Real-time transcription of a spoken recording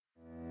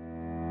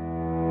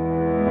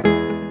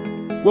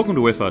Welcome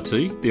to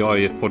FRT, the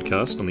IEF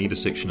podcast on the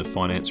intersection of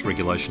finance,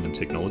 regulation and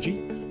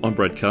technology. I'm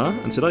Brad Carr,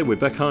 and today we're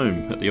back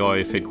home at the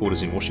IEF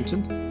headquarters in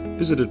Washington,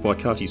 visited by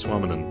Kati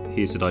Swamanan,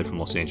 here today from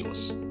Los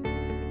Angeles.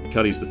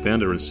 Kati is the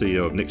founder and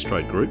CEO of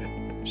NextTrade Group.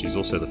 She's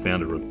also the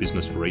founder of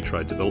Business for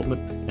E-Trade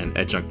Development and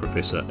adjunct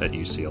professor at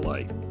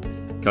UCLA.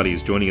 Kati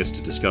is joining us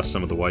to discuss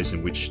some of the ways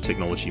in which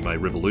technology may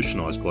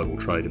revolutionise global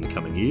trade in the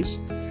coming years,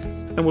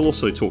 and we'll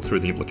also talk through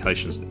the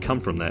implications that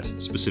come from that,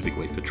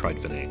 specifically for trade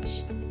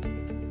finance.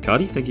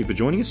 Kati, thank you for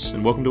joining us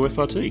and welcome to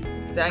FRT.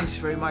 Thanks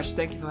very much.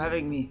 Thank you for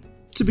having me.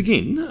 To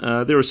begin,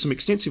 there are some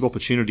extensive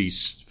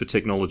opportunities for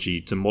technology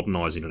to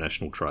modernise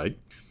international trade,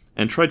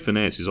 and trade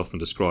finance is often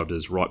described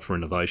as ripe for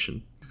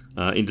innovation.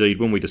 Indeed,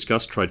 when we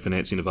discussed trade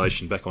finance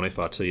innovation back on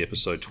FRT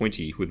episode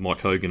 20 with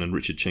Mike Hogan and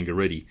Richard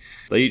Chengareddy,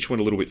 they each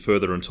went a little bit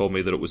further and told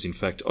me that it was in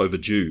fact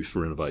overdue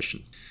for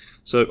innovation.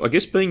 So I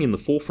guess being in the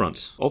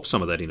forefront of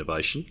some of that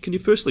innovation, can you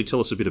firstly tell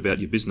us a bit about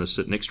your business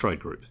at NextTrade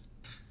Group?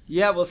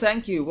 Yeah, well,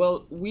 thank you.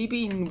 Well, we've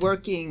been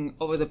working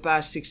over the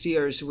past 6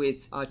 years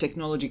with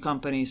technology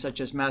companies such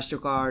as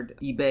MasterCard,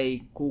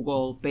 eBay,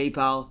 Google,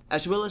 PayPal,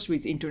 as well as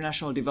with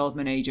international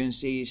development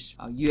agencies,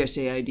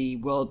 USAID,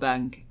 World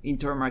Bank,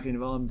 Inter-American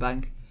Development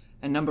Bank,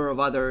 a number of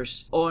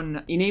others,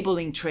 on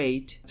enabling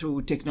trade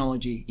through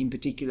technology in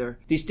particular.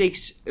 This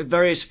takes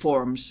various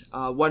forms.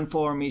 One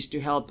form is to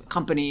help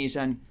companies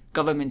and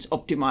governments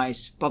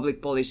optimize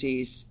public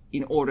policies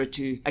in order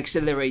to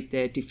accelerate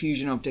the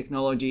diffusion of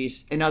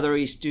technologies. Another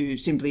is to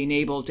simply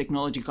enable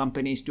technology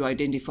companies to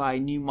identify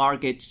new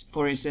markets,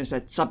 for instance,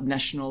 at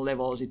subnational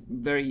levels, in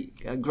very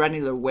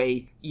granular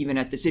way, even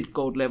at the zip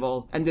code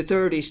level. And the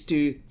third is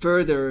to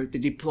further the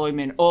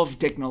deployment of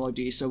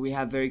technology. So we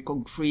have very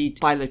concrete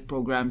pilot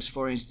programs,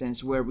 for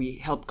instance, where we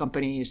help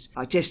companies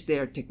test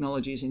their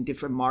technologies in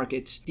different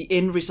markets. The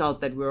end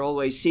result that we're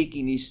always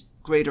seeking is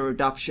greater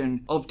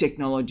adoption of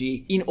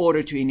technology in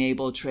order to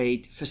enable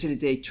trade,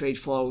 facilitate trade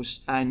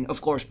flows, and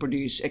of course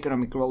produce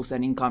economic growth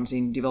and incomes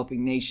in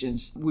developing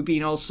nations. We've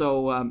been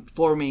also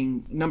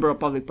forming a number of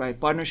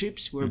public-private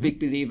partnerships. We're big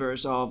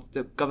believers of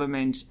the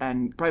governments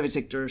and private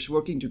sectors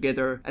working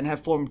together and have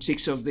formed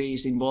 6 of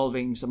these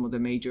involving some of the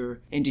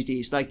major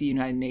entities like the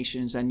United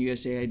Nations and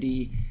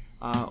USAID,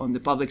 on the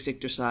public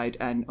sector side,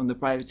 and on the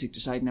private sector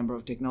side, a number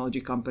of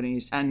technology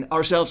companies. And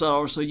ourselves are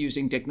also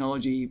using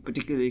technology,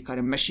 particularly kind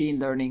of machine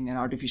learning and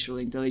artificial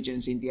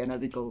intelligence in the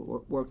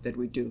analytical work that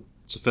we do.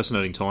 It's a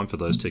fascinating time for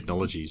those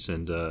technologies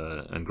and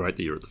great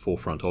that you're at the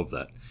forefront of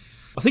that.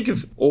 I think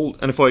of all,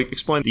 and if I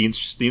explain the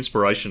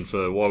inspiration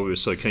for why we were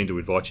so keen to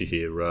invite you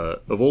here,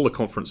 of all the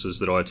conferences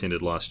that I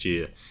attended last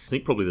year, I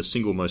think probably the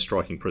single most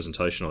striking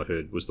presentation I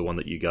heard was the one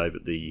that you gave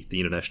at the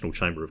International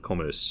Chamber of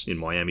Commerce in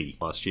Miami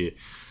last year.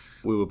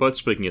 We were both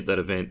speaking at that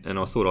event, and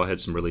I thought I had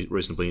some really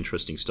reasonably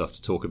interesting stuff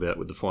to talk about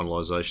with the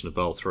finalisation of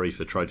Basel III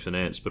for trade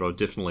finance, but I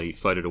definitely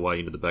faded away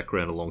into the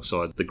background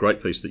alongside the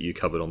great piece that you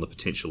covered on the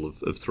potential of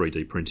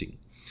 3D printing.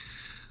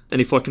 And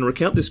if I can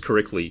recount this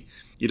correctly,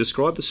 you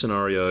described the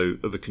scenario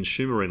of a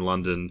consumer in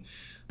London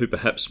who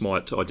perhaps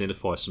might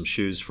identify some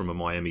shoes from a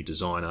Miami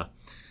designer,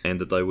 and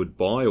that they would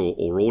buy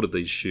or order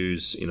these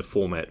shoes in a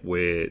format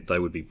where they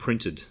would be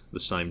printed the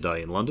same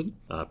day in London,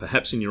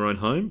 perhaps in your own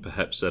home,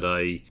 perhaps at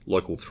a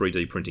local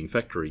 3D printing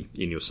factory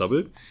in your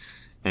suburb,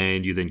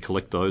 and you then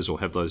collect those or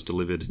have those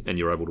delivered and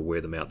you're able to wear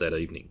them out that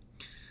evening.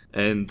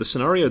 And the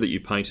scenario that you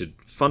painted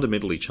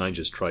fundamentally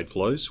changes trade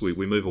flows. We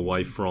move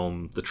away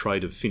from the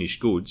trade of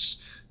finished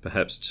goods,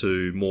 perhaps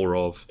to more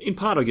of, in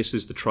part I guess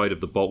there's the trade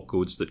of the bulk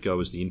goods that go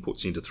as the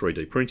inputs into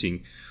 3D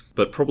printing,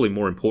 but probably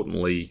more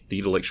importantly, the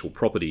intellectual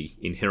property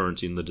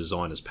inherent in the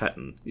designer's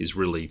pattern is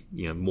really,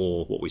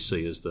 more what we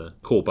see as the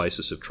core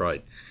basis of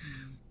trade.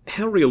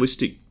 How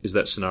realistic is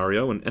that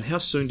scenario, and how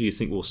soon do you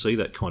think we'll see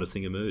that kind of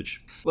thing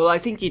emerge? Well, I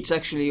think it's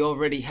actually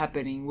already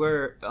happening.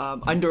 We're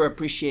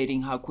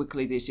underappreciating how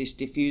quickly this is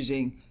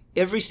diffusing.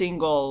 Every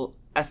single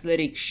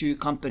athletic shoe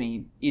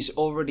company is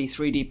already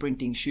 3D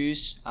printing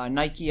shoes.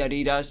 Nike,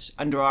 Adidas,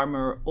 Under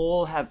Armour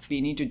all have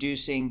been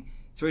introducing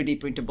 3D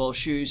printable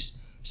shoes.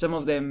 Some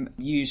of them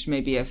use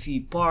maybe a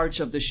few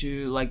parts of the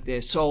shoe, like the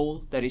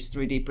sole that is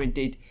 3D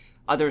printed.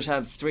 Others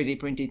have 3D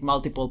printed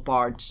multiple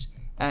parts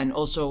and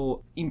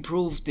also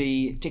improve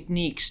the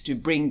techniques to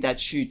bring that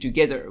shoe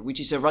together,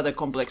 which is a rather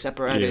complex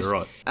apparatus. Yeah,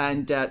 right.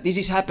 And this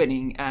is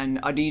happening. And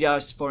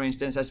Adidas, for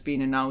instance, has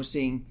been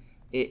announcing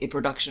a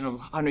production of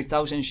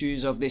 100,000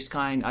 shoes of this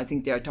kind. I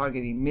think they are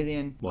targeting 1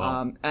 million.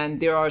 Wow. And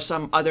there are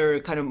some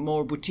other kind of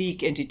more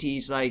boutique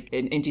entities, like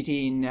an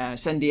entity in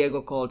San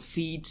Diego called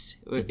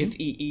Feetz,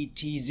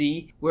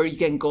 Feetz, where you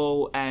can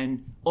go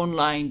and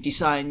online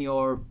design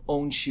your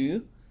own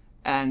shoe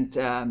and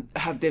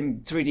have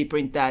them 3D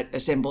print that,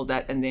 assemble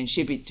that, and then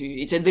ship it to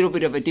you. It's a little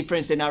bit of a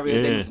different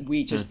scenario than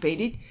we just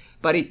painted,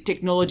 but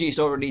technology is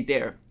already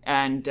there.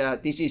 And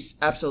this is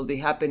absolutely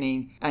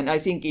happening. And I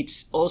think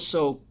it's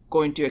also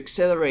going to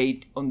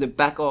accelerate on the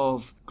back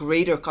of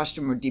greater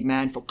customer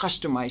demand for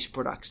customized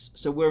products.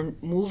 So we're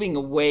moving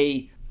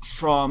away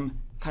from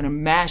kind of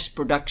mass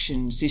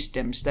production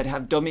systems that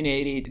have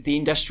dominated the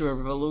Industrial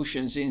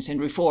Revolution since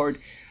Henry Ford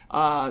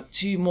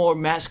to more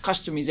mass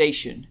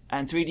customization.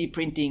 And 3D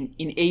printing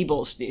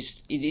enables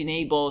this. It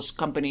enables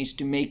companies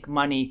to make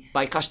money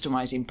by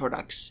customizing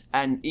products.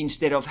 And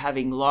instead of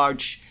having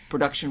large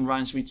production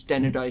runs with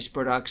standardized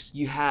products,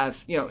 you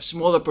have,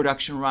 smaller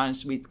production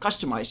runs with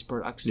customized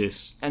products.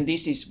 Yes. And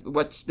this is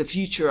what's the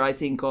future, I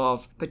think,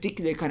 of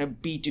particularly kind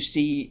of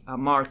B2C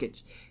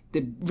markets.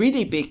 The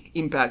really big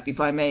impact, if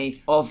I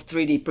may, of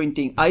 3D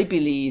printing, I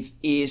believe,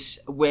 is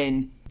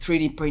when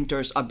 3D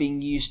printers are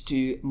being used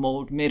to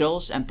mold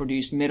metals and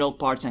produce metal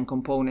parts and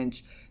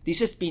components. This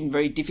has been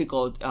very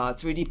difficult.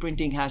 3D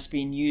printing has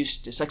been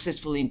used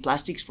successfully in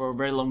plastics for a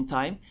very long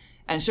time,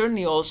 and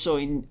certainly also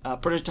in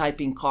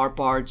prototyping car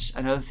parts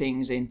and other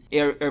things, in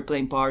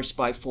airplane parts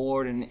by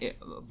Ford and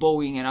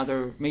Boeing and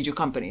other major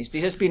companies.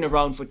 This has been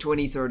around for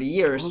 20, 30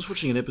 years. I was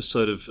watching an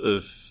episode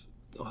of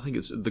I think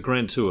it's the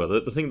Grand Tour,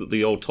 the thing that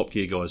the old Top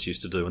Gear guys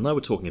used to do, and they were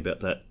talking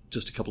about that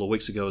just a couple of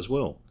weeks ago as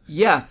well.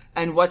 Yeah,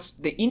 and what's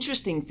the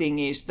interesting thing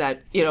is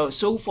that,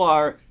 so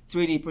far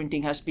 3D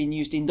printing has been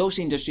used in those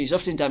industries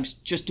oftentimes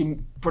just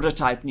to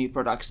prototype new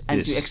products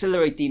and to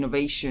accelerate the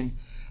innovation.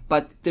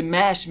 But the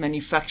mass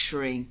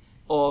manufacturing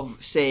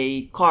of,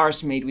 say,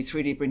 cars made with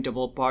 3D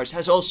printable parts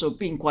has also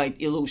been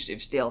quite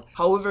elusive still.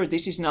 However,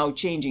 this is now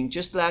changing.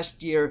 Just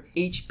last year,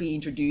 HP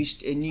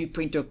introduced a new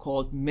printer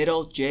called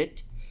Metal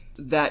Jet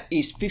that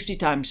is 50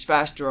 times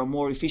faster or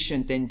more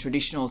efficient than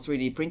traditional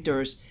 3D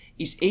printers,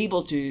 is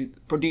able to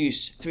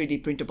produce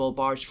 3D printable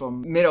parts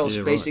from metals,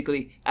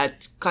 basically,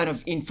 at kind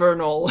of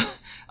infernal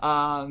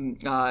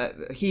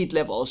heat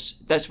levels.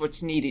 That's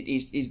what's needed,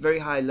 is very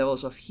high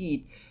levels of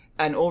heat.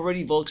 And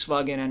already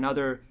Volkswagen and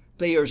other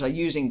players are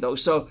using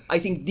those. So I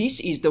think this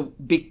is the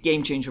big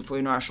game changer for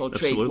international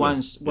trade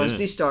once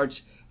this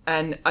starts.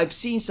 And I've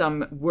seen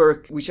some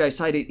work, which I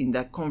cited in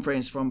that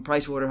conference from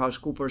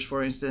PricewaterhouseCoopers,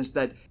 for instance,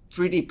 that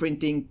 3D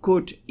printing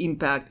could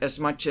impact as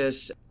much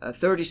as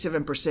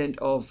 37%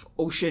 of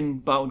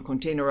ocean-bound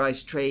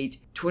containerized trade,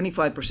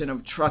 25%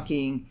 of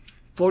trucking,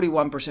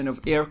 41% of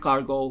air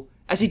cargo,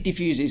 as it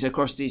diffuses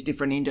across these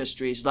different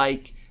industries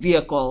like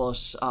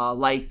vehicles,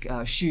 like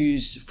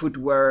shoes,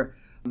 footwear,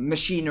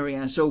 machinery,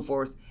 and so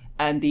forth.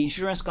 And the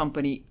insurance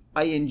company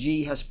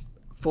ING has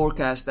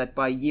forecast that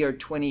by year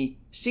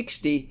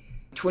 2060,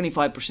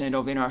 25%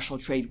 of international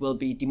trade will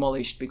be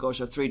demolished because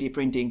of 3D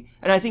printing.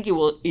 And I think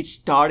it's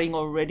starting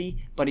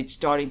already, but it's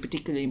starting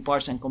particularly in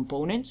parts and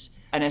components.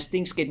 And as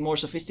things get more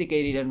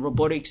sophisticated and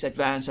robotics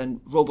advance and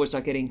robots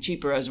are getting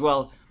cheaper as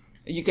well,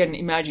 you can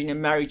imagine a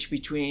marriage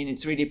between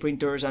 3D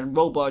printers and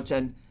robots,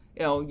 and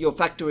your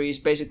factory is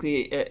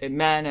basically a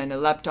man and a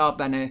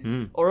laptop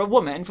and or a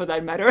woman for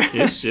that matter,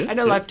 and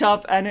a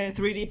laptop and a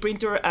 3D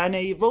printer and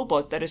a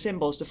robot that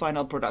assembles the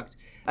final product.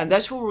 And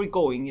that's where we're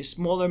going, is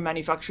smaller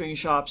manufacturing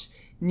shops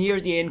near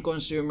the end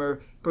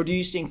consumer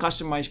producing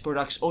customized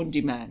products on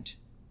demand.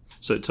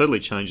 So it totally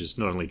changes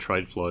not only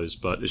trade flows,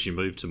 but as you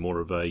move to more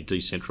of a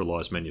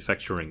decentralized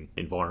manufacturing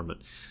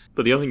environment.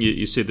 But the other thing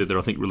you said that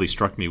I think really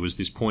struck me was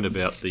this point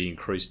about the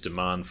increased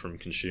demand from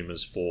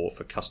consumers for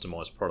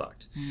customized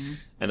product. Mm-hmm.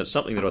 And it's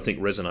something that I think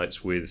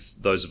resonates with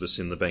those of us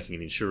in the banking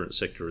and insurance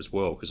sector as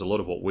well, because a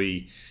lot of what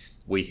we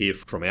hear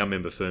from our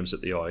member firms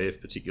at the IIF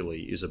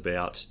particularly is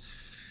about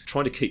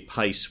trying to keep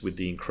pace with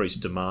the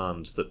increased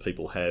demand that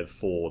people have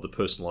for the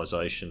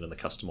personalisation and the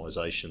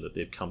customisation that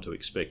they've come to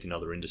expect in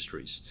other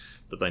industries,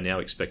 that they now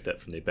expect that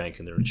from their bank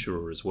and their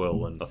insurer as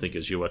well. And I think,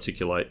 as you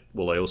articulate,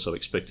 they also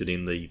expect it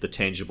in the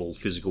tangible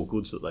physical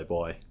goods that they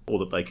buy or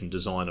that they can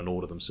design and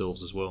order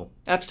themselves as well.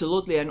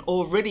 Absolutely. And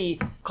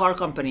already car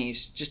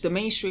companies, just the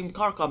mainstream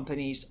car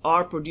companies,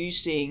 are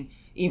producing,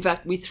 in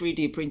fact, with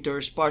 3D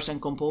printers, parts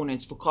and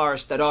components for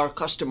cars that are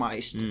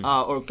customized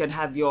or can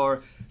have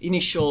your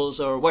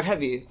initials or what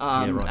have you,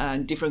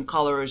 and different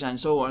colors and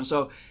so on.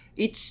 So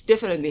it's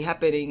definitely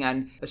happening,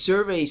 and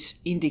surveys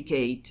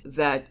indicate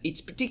that it's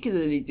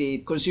particularly the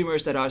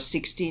consumers that are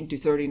 16 to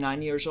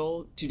 39 years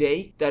old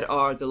today that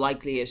are the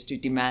likeliest to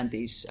demand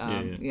these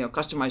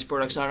customized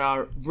products and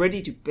are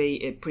ready to pay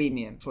a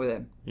premium for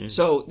them. Yeah.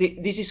 So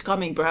this is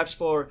coming perhaps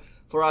for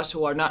us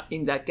who are not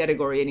in that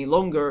category any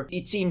longer.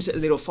 It seems a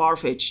little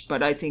far-fetched,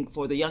 but I think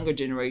for the younger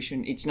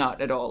generation, it's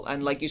not at all.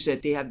 And like you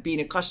said, they have been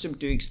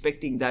accustomed to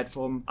expecting that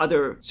from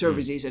other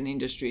services and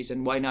industries,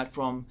 and why not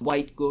from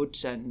white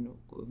goods and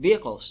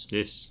vehicles?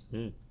 Yes,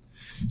 yeah.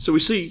 So we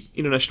see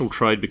international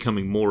trade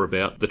becoming more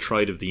about the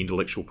trade of the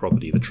intellectual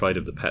property, the trade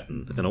of the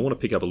patent. And I want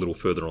to pick up a little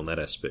further on that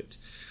aspect,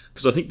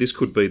 because I think this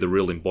could be the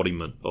real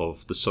embodiment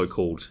of the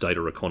so-called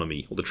data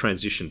economy, or the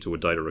transition to a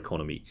data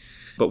economy,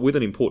 but with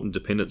an important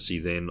dependency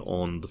then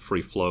on the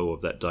free flow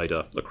of that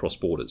data across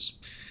borders.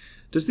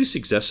 Does this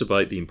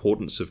exacerbate the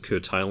importance of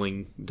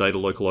curtailing data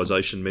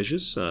localization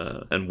measures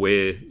and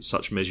where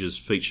such measures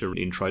feature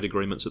in trade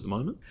agreements at the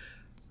moment?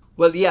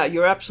 Well, yeah,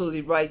 you're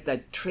absolutely right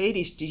that trade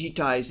is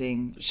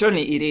digitizing.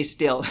 Certainly it is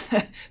still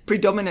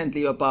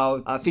predominantly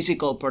about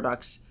physical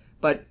products,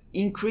 but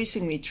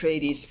increasingly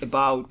trade is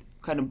about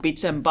kind of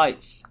bits and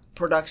bytes,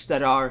 products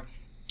that are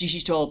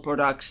digital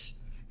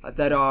products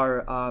that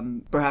are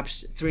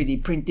perhaps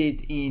 3D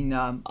printed in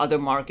other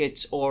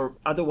markets or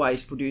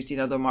otherwise produced in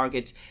other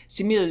markets.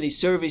 Similarly,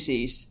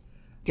 services,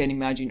 you can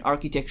imagine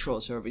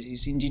architectural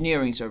services,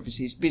 engineering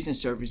services,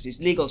 business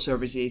services, legal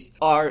services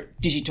are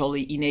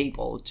digitally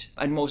enabled,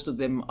 and most of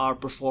them are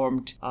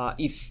performed,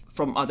 if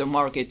from other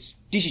markets,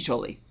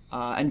 digitally.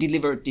 And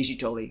delivered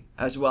digitally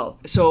as well.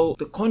 So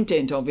the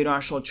content of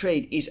international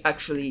trade is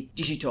actually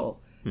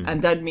digital.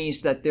 And that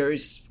means that there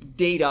is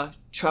data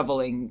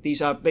traveling.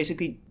 These are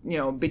basically,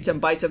 bits and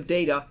bytes of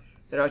data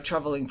that are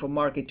traveling from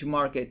market to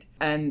market.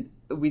 And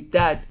with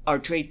that, our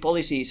trade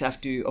policies have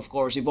to, of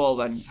course, evolve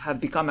and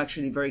have become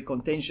actually very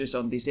contentious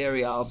on this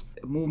area of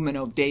movement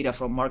of data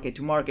from market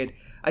to market.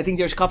 I think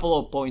there's a couple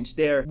of points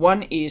there.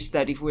 One is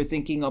that if we're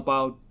thinking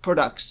about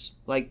products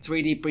like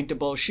 3D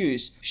printable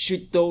shoes,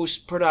 should those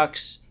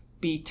products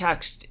be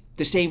taxed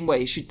the same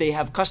way? Should they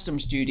have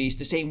customs duties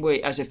the same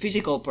way as a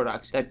physical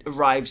product that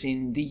arrives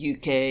in the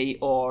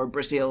UK or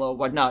Brazil or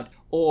whatnot?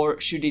 Or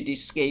should it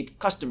escape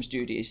customs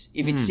duties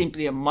if it's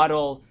simply a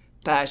model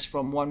passed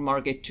from one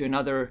market to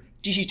another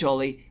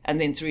digitally and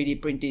then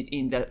 3D printed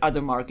in that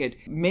other market?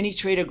 Many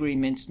trade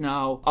agreements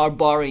now are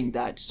barring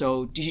that.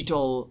 So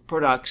digital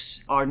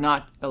products are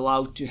not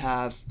allowed to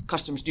have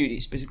customs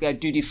duties, basically are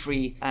duty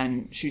free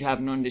and should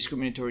have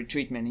non-discriminatory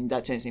treatment in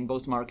that sense in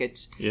both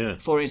markets. Yeah.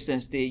 For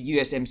instance, the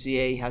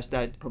USMCA has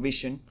that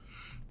provision.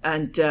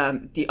 And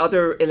the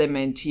other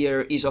element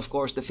here is, of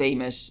course, the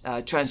famous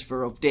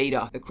transfer of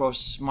data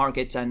across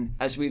markets. And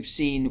as we've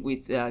seen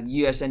with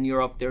US and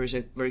Europe, there is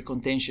a very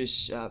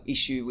contentious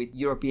issue with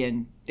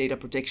European data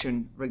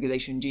protection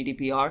regulation,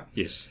 GDPR.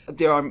 Yes.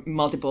 There are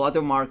multiple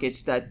other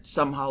markets that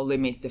somehow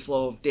limit the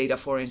flow of data.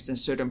 For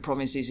instance, certain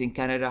provinces in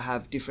Canada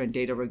have different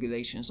data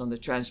regulations on the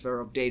transfer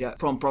of data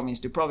from province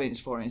to province,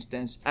 for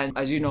instance. And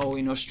as you know,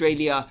 in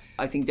Australia,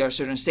 I think there are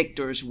certain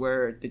sectors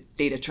where the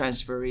data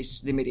transfer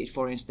is limited,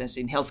 for instance,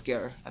 in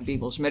healthcare and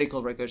people's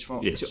medical records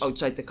from to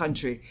outside the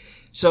country.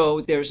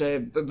 So there's a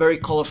very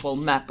colorful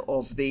map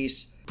of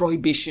these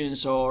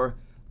prohibitions or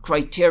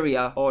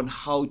criteria on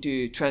how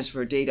to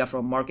transfer data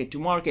from market to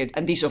market.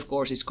 And this, of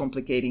course, is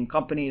complicating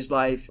companies'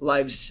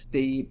 lives.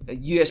 The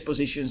US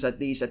positions, at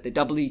least at the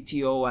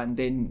WTO, and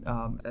then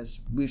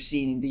as we've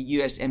seen in the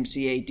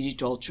USMCA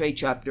digital trade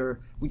chapter,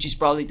 which is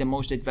probably the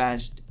most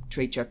advanced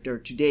trade chapter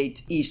to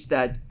date, is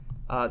that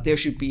there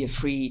should be a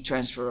free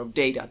transfer of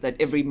data, that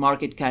every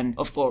market can,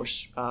 of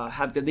course,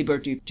 have the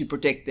liberty to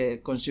protect the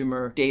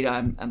consumer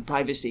data and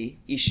privacy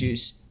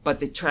issues, but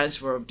the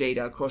transfer of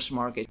data across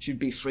markets should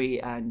be free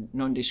and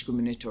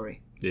non-discriminatory.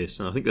 Yes,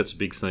 and I think that's a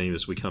big theme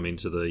as we come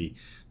into the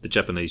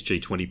Japanese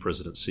G20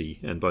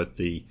 presidency, and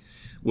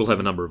we'll have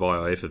a number of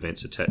IIF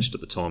events attached at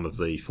the time of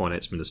the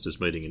finance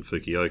ministers meeting in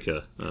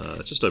Fukuoka,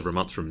 just over a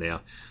month from now.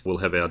 We'll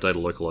have our data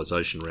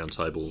localization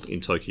roundtable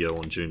in Tokyo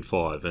on June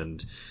 5,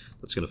 and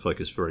that's going to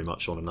focus very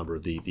much on a number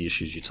of the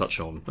issues you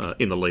touch on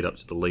in the lead up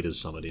to the Leaders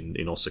Summit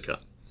in Osaka.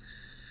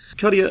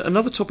 Katia,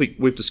 another topic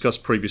we've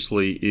discussed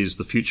previously is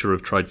the future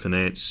of trade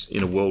finance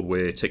in a world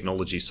where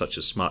technologies such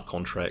as smart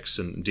contracts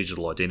and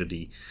digital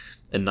identity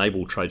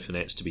enable trade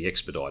finance to be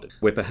expedited,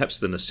 where perhaps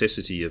the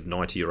necessity of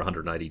 90 or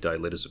 180-day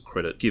letters of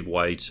credit give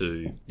way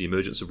to the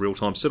emergence of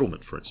real-time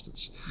settlement, for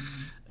instance.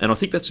 Mm-hmm. And I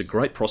think that's a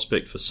great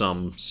prospect for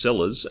some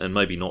sellers and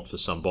maybe not for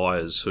some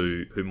buyers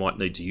who might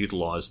need to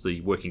utilise the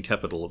working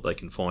capital that they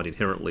can find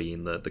inherently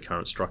in the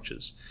current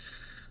structures.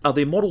 Are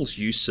there models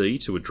you see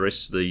to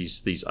address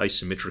these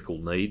asymmetrical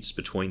needs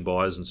between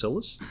buyers and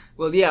sellers?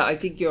 Well, yeah, I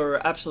think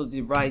you're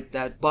absolutely right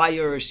that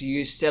buyers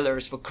use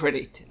sellers for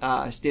credit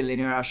still in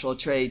international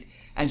trade,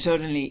 and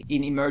certainly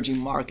in emerging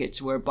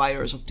markets where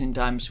buyers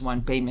oftentimes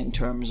want payment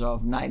terms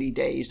of 90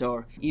 days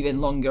or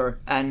even longer.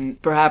 And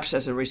perhaps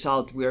as a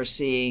result, we are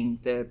seeing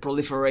the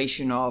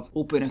proliferation of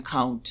open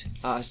account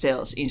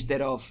sales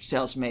instead of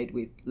sales made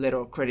with letter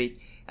of credit.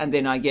 And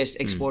then I guess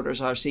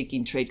exporters are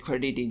seeking trade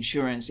credit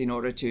insurance in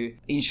order to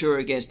insure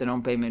against the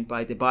non-payment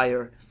by the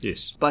buyer.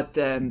 Yes. But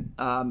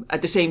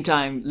at the same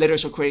time,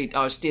 letters of credit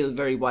are still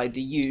very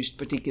widely used,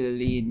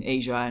 particularly in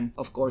Asia and,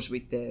 of course,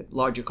 with the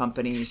larger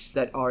companies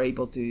that are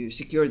able to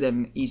secure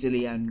them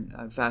easily and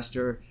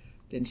faster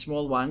than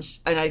small ones.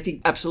 And I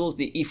think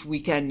absolutely, if we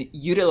can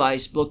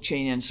utilize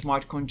blockchain and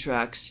smart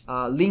contracts,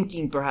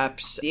 linking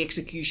perhaps the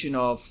execution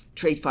of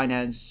trade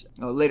finance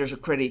letters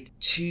of credit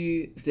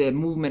to the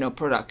movement of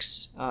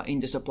products in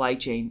the supply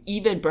chain,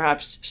 even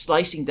perhaps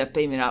slicing that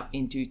payment up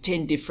into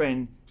 10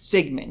 different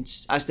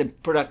segments as the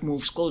product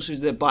moves closer to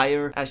the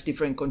buyer, as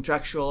different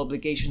contractual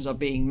obligations are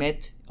being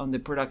met on the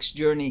product's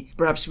journey.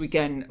 Perhaps we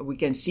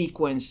can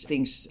sequence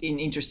things in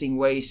interesting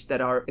ways that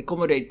are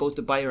accommodate both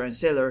the buyer and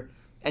seller,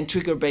 and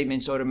trigger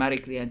payments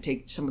automatically and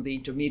take some of the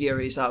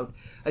intermediaries out.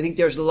 I think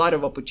there's a lot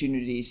of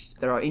opportunities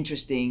that are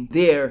interesting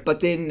there. But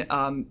then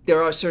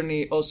there are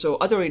certainly also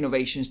other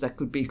innovations that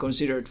could be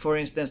considered. For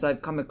instance,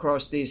 I've come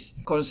across this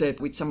concept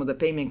with some of the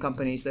payment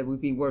companies that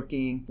we've been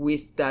working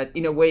with, that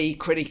in a way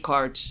credit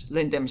cards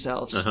lend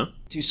themselves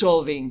to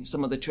solving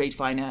some of the trade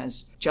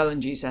finance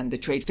challenges and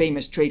the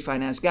famous trade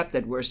finance gap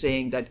that we're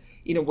seeing, that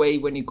in a way,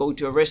 when you go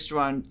to a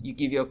restaurant, you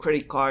give your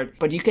credit card,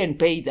 but you can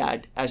pay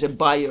that as a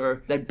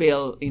buyer, that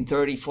bill in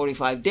 30,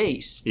 45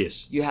 days.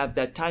 Yes. You have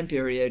that time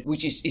period,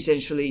 which is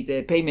essentially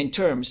the payment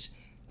terms,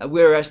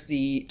 whereas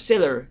the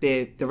seller,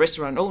 the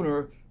restaurant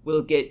owner,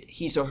 will get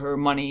his or her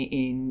money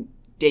in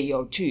day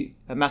or two,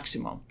 a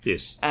maximum.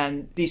 Yes.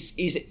 And this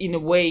is in a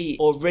way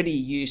already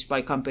used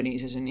by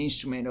companies as an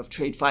instrument of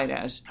trade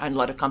finance. And a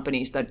lot of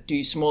companies that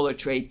do smaller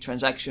trade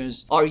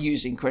transactions are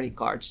using credit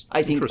cards.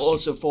 I think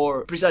also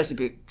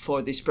precisely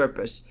for this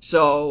purpose.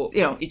 So,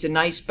 it's a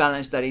nice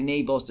balance that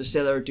enables the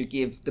seller to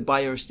give the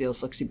buyer still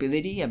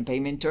flexibility and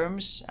payment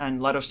terms.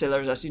 And a lot of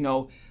sellers, as you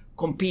know,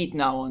 compete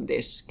now on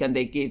this. Can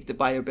they give the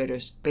buyer better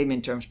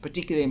payment terms,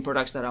 particularly in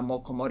products that are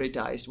more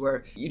commoditized,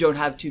 where you don't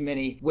have too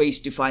many ways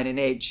to find an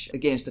edge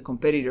against the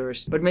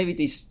competitors? But maybe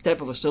this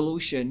type of a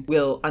solution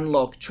will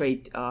unlock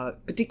trade,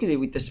 particularly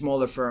with the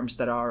smaller firms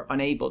that are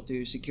unable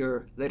to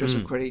secure letters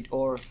of credit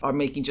or are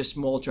making just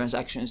small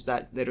transactions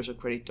that letters of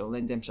credit don't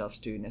lend themselves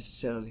to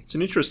necessarily. It's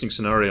an interesting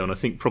scenario, and I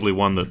think probably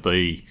one that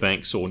the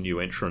banks or new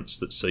entrants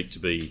that seek to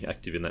be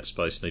active in that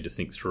space need to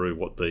think through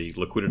what the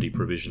liquidity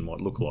provision might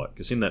look like.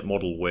 Because in that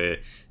model where,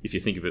 if you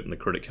think of it in the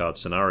credit card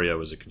scenario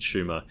as a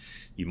consumer,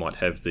 you might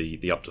have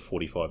the up to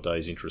 45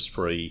 days interest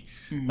free.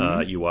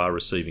 You are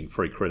receiving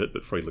free credit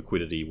but free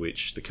liquidity,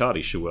 which the card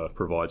issuer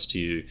provides to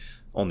you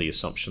on the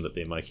assumption that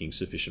they're making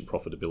sufficient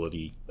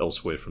profitability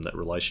elsewhere from that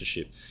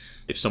relationship.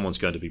 If someone's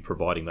going to be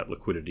providing that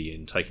liquidity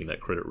and taking that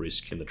credit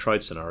risk in the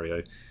trade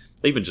scenario,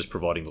 even just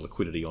providing the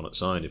liquidity on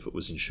its own, if it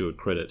was insured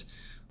credit,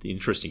 the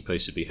interesting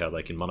piece would be how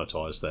they can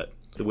monetize that,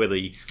 where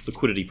the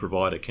liquidity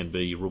provider can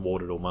be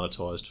rewarded or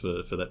monetized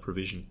for that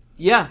provision.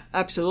 Yeah,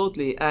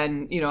 absolutely.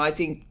 And, I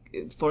think,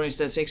 for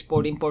instance,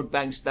 export-import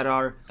banks that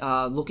are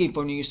looking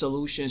for new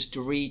solutions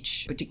to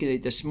reach particularly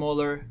the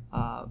smaller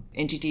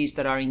entities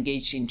that are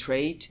engaged in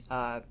trade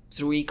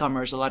through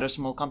e-commerce. A lot of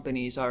small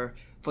companies are,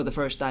 for the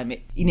first time,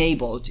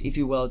 enabled, if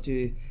you will,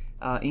 to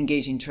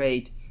engage in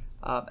trade.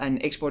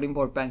 And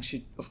export-import banks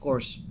should, of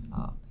course,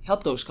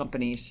 help those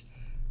companies,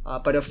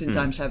 but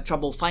oftentimes have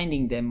trouble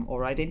finding them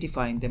or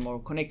identifying them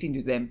or connecting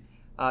to them.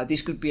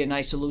 This could be a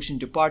nice solution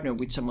to partner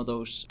with some of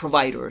those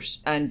providers.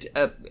 And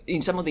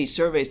in some of these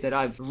surveys that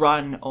I've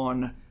run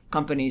on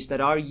companies that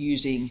are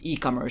using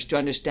e-commerce to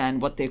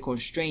understand what their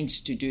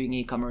constraints to doing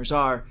e-commerce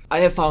are, I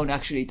have found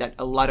actually that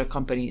a lot of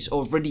companies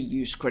already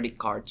use credit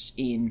cards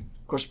in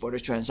cross-border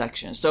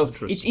transactions. So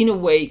it's in a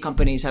way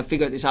companies have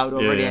figured this out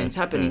already and it's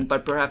happening,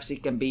 but perhaps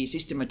it can be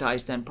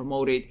systematized and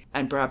promoted,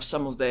 and perhaps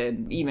some of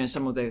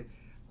the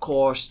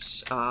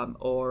costs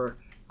or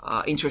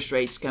interest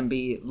rates can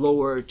be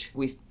lowered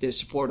with the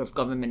support of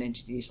government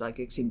entities like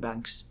Exim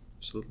Banks.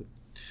 Absolutely.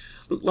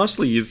 Look,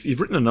 lastly,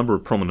 you've written a number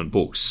of prominent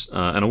books,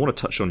 and I want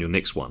to touch on your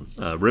next one,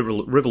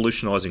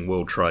 Revolutionizing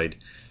World Trade,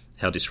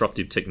 How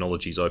Disruptive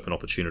Technologies Open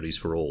Opportunities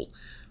for All,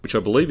 which I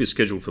believe is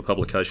scheduled for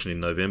publication in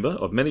November.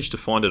 I've managed to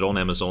find it on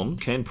Amazon.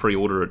 Can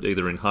pre-order it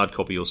either in hard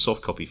copy or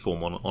soft copy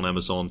form on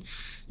Amazon.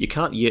 You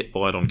can't yet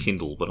buy it on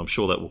Kindle, but I'm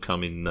sure that will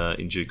come in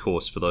due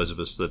course for those of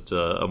us that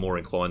are more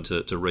inclined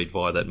to read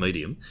via that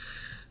medium.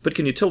 But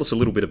can you tell us a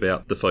little bit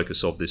about the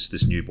focus of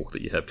this new book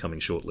that you have coming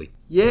shortly?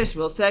 Yes,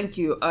 well, thank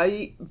you.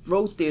 I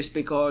wrote this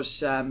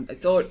because I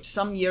thought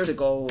some years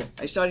ago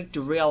I started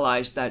to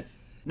realize that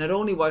not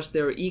only was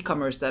there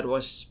e-commerce that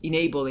was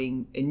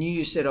enabling a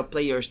new set of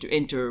players to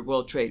enter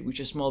world trade, which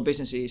are small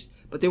businesses,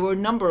 but there were a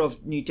number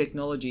of new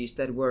technologies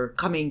that were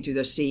coming to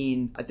the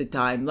scene at the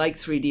time, like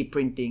 3D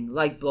printing,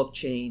 like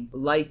blockchain,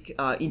 like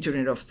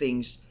Internet of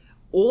Things,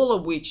 all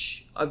of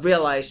which I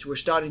realized were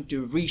starting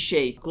to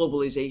reshape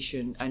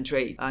globalization and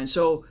trade. And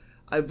so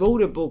I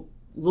wrote a book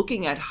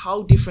looking at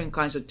how different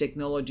kinds of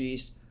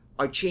technologies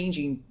are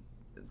changing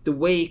the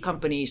way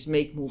companies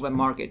make, move, and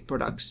market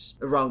products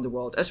around the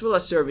world, as well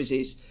as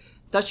services,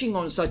 touching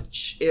on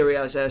such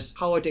areas as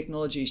how our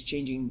technology is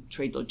changing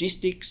trade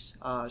logistics,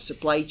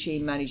 supply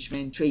chain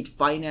management, trade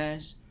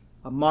finance,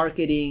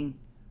 marketing,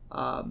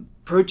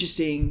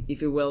 purchasing,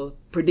 if you will,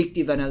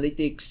 predictive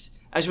analytics,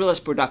 as well as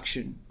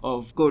production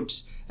of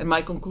goods. And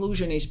my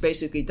conclusion is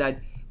basically that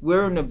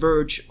we're on the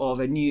verge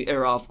of a new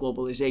era of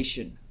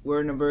globalization.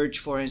 We're on the verge,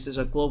 for instance,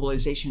 of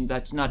globalization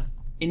that's not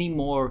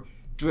anymore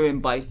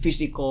driven by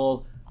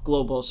physical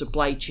global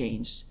supply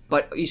chains,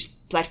 but is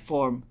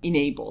platform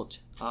enabled.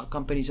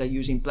 Companies are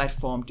using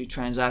platforms to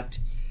transact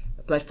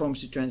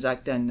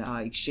and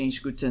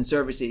exchange goods and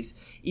services.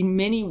 In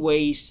many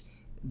ways,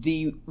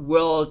 the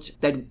world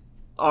that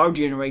our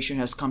generation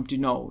has come to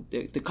know,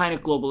 the kind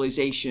of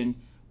globalization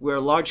where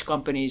large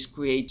companies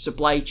create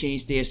supply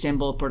chains, they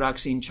assemble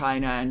products in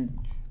China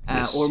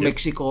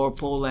Mexico or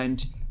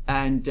Poland,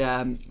 and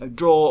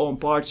draw on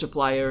part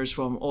suppliers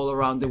from all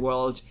around the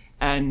world,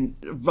 and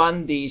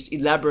run these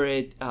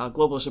elaborate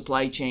global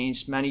supply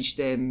chains, manage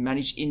them,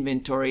 manage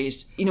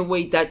inventories. In a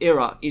way, that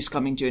era is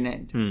coming to an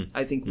end.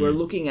 I think we're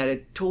looking at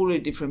a totally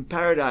different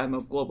paradigm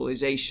of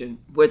globalization,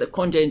 where the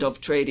content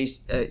of trade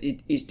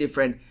is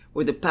different,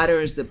 where the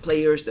patterns, the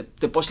players,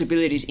 the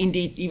possibilities,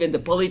 indeed even the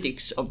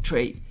politics of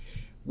trade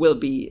will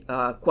be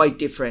quite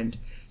different.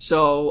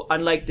 So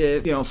unlike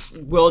the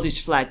world is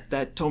flat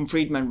that Tom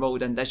Friedman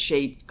wrote and that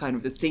shaped kind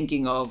of the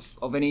thinking of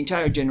an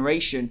entire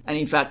generation, and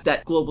in fact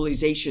that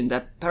globalization,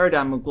 that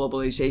paradigm of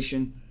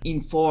globalization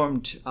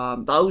informed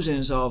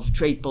thousands of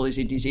trade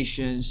policy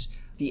decisions,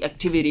 the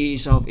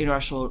activities of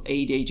international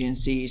aid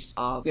agencies,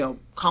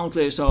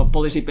 countless of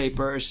policy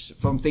papers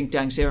from think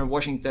tanks here in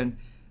Washington.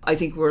 I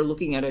think we're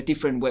looking at a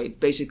different wave,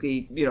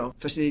 basically,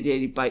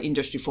 facilitated by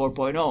Industry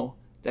 4.0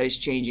 that is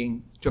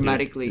changing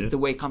dramatically the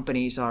way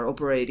companies are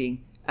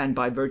operating, and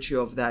by virtue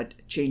of that,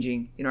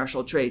 changing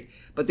international trade.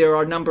 But there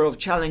are a number of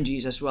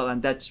challenges as well,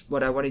 and that's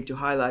what I wanted to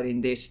highlight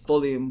in this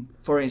volume.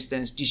 For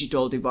instance,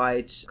 digital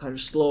divides, kind of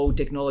slow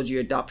technology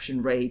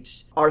adoption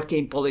rates,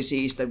 arcane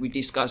policies that we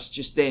discussed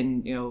just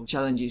then,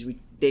 challenges with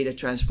data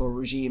transfer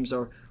regimes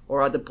or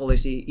other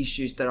policy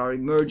issues that are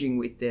emerging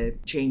with the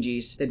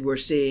changes that we're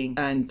seeing,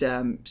 and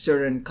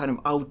certain kind of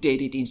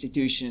outdated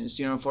institutions,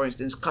 for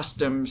instance,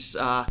 customs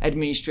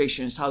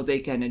administrations, how they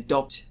can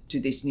adopt to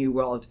this new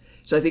world.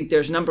 So I think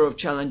there's a number of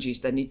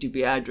challenges that need to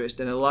be addressed,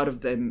 and a lot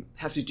of them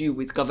have to do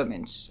with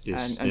governments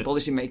and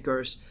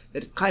policymakers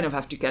that kind of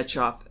have to catch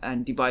up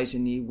and devise a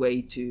new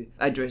way to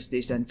address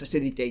this and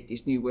facilitate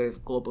this new way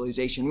of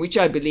globalization, which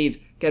I believe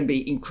can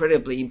be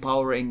incredibly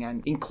empowering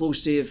and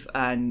inclusive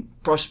and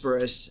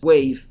prosperous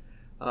wave.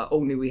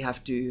 Only we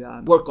have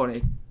to work on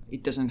it.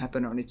 It doesn't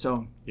happen on its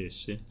own.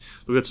 Yes, yeah.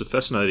 Look, that's a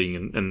fascinating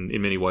and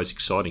in many ways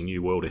exciting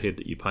new world ahead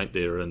that you paint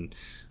there, and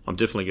I'm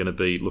definitely going to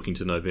be looking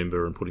to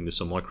November and putting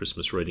this on my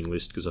Christmas reading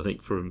list, because I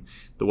think from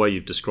the way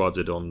you've described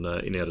it in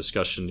our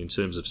discussion in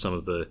terms of some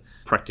of the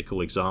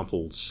practical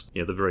examples,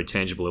 the very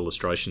tangible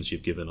illustrations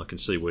you've given, I can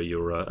see where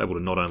you're able to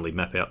not only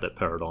map out that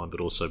paradigm but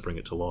also bring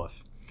it to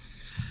life.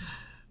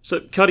 So,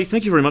 Kati,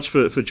 thank you very much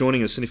for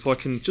joining us. And if I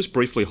can just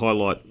briefly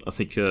highlight, I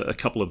think, a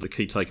couple of the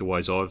key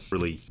takeaways I've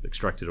really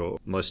extracted or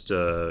most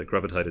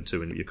gravitated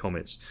to in your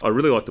comments. I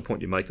really like the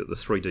point you make that the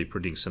 3D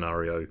printing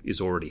scenario is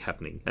already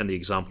happening, and the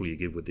example you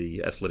give with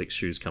the athletic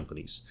shoes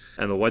companies,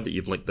 and the way that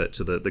you've linked that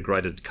to the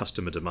greater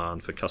customer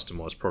demand for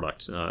customised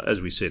product,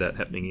 as we see that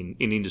happening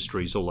in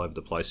industries all over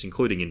the place,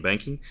 including in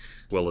banking,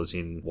 as well as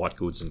in white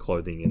goods and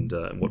clothing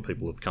and what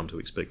people have come to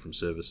expect from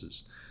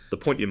services. The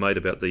point you made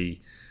about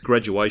the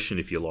graduation,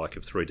 if you like,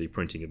 of 3D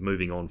printing, of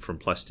moving on from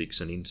plastics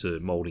and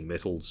into moulding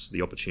metals,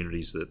 the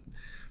opportunities that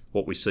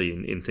what we see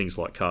in things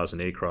like cars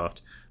and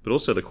aircraft, but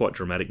also the quite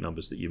dramatic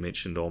numbers that you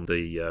mentioned on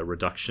the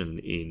reduction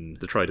in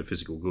the trade of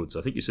physical goods.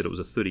 I think you said it was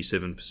a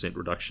 37%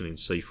 reduction in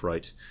sea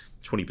freight,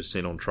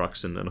 20% on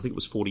trucks, and I think it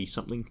was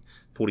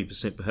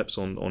 40% perhaps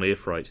on air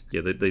freight.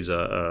 Yeah, these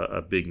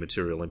are big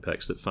material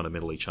impacts that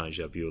fundamentally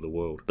change our view of the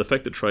world. The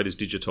fact that trade is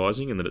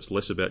digitising and that it's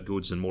less about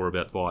goods and more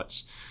about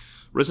bytes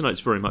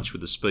resonates very much with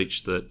the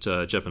speech that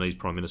Japanese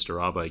Prime Minister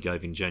Abe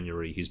gave in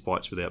January, his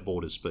Bytes Without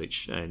Borders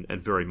speech, and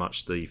very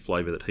much the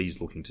flavour that he's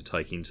looking to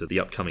take into the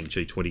upcoming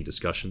G20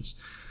 discussions.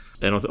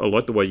 And I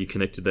like the way you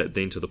connected that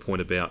then to the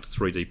point about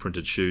 3D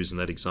printed shoes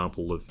and that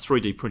example of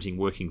 3D printing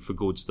working for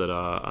goods that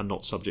are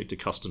not subject to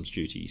customs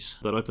duties.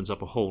 That opens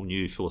up a whole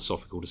new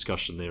philosophical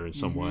discussion there in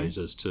some ways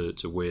as to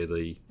where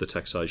the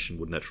taxation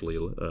would naturally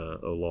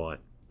lie.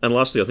 And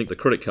lastly, I think the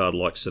credit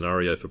card-like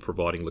scenario for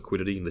providing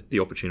liquidity and the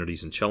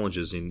opportunities and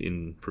challenges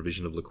in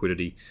provision of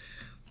liquidity.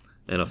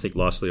 And I think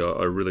lastly,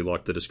 I really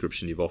like the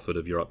description you've offered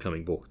of your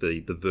upcoming book,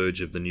 the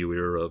verge of the new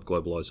era of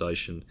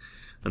globalisation,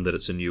 and that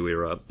it's a new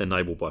era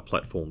enabled by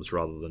platforms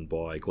rather than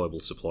by global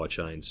supply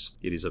chains.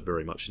 It is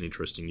very much an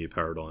interesting new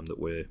paradigm that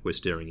we're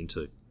staring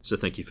into. So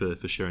thank you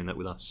for sharing that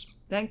with us.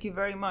 Thank you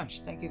very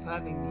much. Thank you for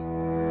having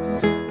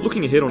me.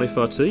 Looking ahead on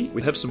FRT,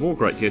 we have some more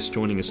great guests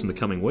joining us in the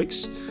coming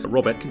weeks.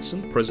 Rob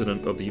Atkinson,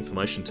 President of the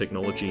Information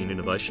Technology and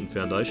Innovation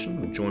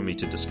Foundation, will join me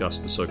to discuss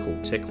the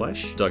so-called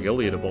Techlash. Doug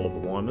Elliott of Oliver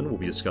Wyman will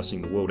be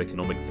discussing the World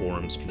Economic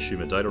Forum's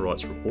Consumer Data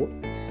Rights Report.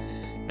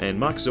 And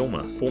Mark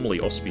Zellmer, formerly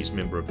OSFI's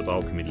member of the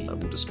Bail Committee,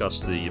 will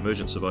discuss the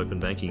emergence of open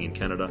banking in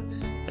Canada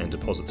and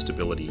deposit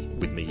stability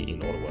with me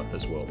in Ottawa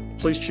as well.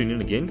 Please tune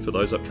in again for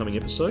those upcoming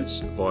episodes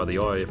via the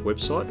IAF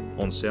website,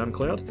 on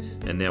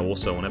SoundCloud, and now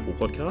also on Apple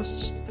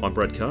Podcasts. I'm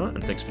Brad Carr,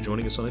 and thanks for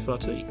joining us on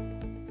FRT.